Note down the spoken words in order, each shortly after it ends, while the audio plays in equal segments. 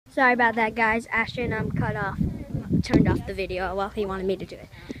Sorry about that, guys. Ashton turned off the video. Well, he wanted me to do it.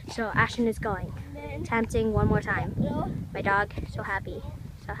 So Ashton is going. Tempting one more time. My dog, so happy.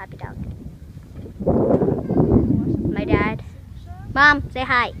 So happy dog. My dad. Mom, say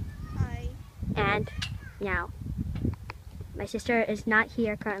hi. Hi. And meow. My sister is not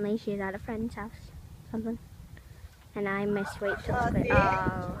here currently. She is at a friend's house. Something. And I must wait till it's clear.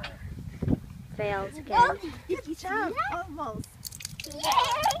 Oh. Failed again. Almost.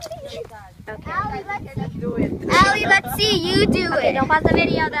 Okay. Allie, let's see you do Okay, it. don't pause the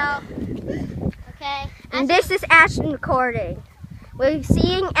video though. Okay. And this is Ashton recording. We're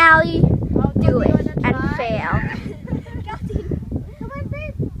seeing Allie do it and fail. Come on,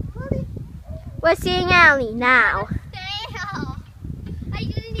 babe. We're seeing Allie now. Fail. I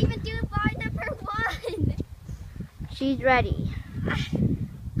didn't even do bar number 1. She's ready.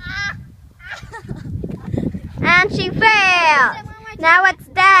 And she failed. Now it's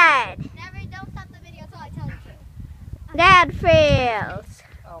Dad. Never, don't stop the video until I tell you to. Dad fails.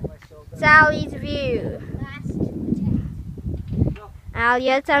 Sally's view. Last attempt. Allie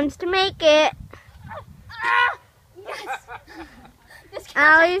attempts to make it. Yes.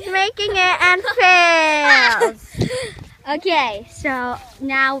 Allie's making it and fails. Okay, so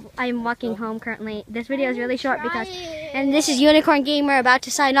now I'm walking home currently. This video is really short because, and this is Unicorn Gamer about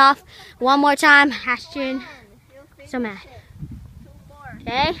to sign off one more time. Ashton, so mad.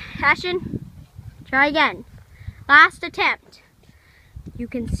 Okay, Ashton, try again. Last attempt. You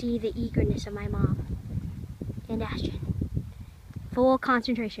can see the eagerness of my mom and Ashton. Full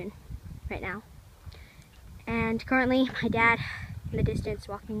concentration right now. And currently my dad in the distance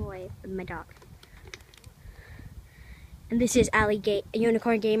walking away with my dog. And this is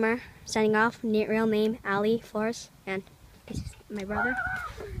Unicorn Gamer signing off. Real name Allie Flores, and this is my brother.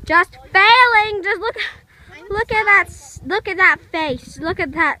 Just failing. Just look at that face. Look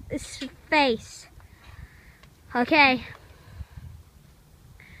at that face. Okay.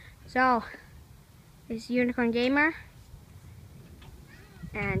 So this is Unicorn Gamer,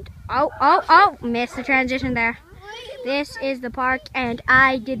 and oh, missed the transition there. This is the park, and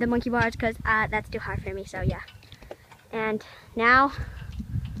I did the monkey bars because that's too hard for me. So yeah. And now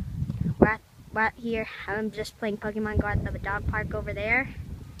we're at here. I'm just playing Pokemon Go at the dog park over there,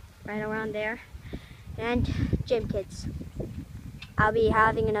 right around there. And gym kids. I'll be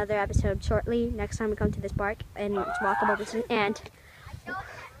having another episode shortly. Next time we come to this park, and it's walkable distance.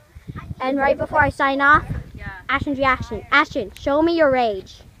 And right before I sign off, Ashton's reaction. Ashton, show me your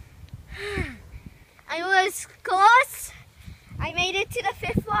rage. I was close. I made it to the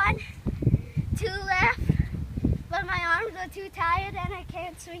 5th one. 2 left. But my arms are too tired and I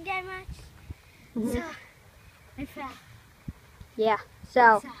can't swing that much. So I fell. Yeah.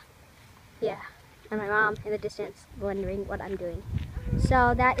 So yeah. And my mom in the distance wondering what I'm doing.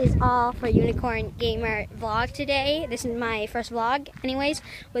 So that is all for Unicorn Gamer vlog today. This is my first vlog anyways,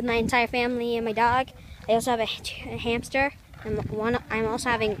 with my entire family and my dog. I also have a hamster. I'm also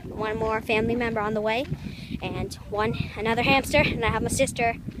having one more family member on the way, and another hamster, and I have my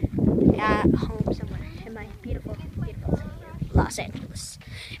sister at home somewhere in my beautiful Los Angeles.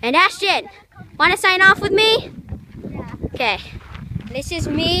 And Ashton, want to sign off with me? Yeah. Okay. This is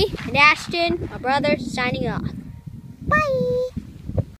me and Ashton, my brother, signing off. Bye.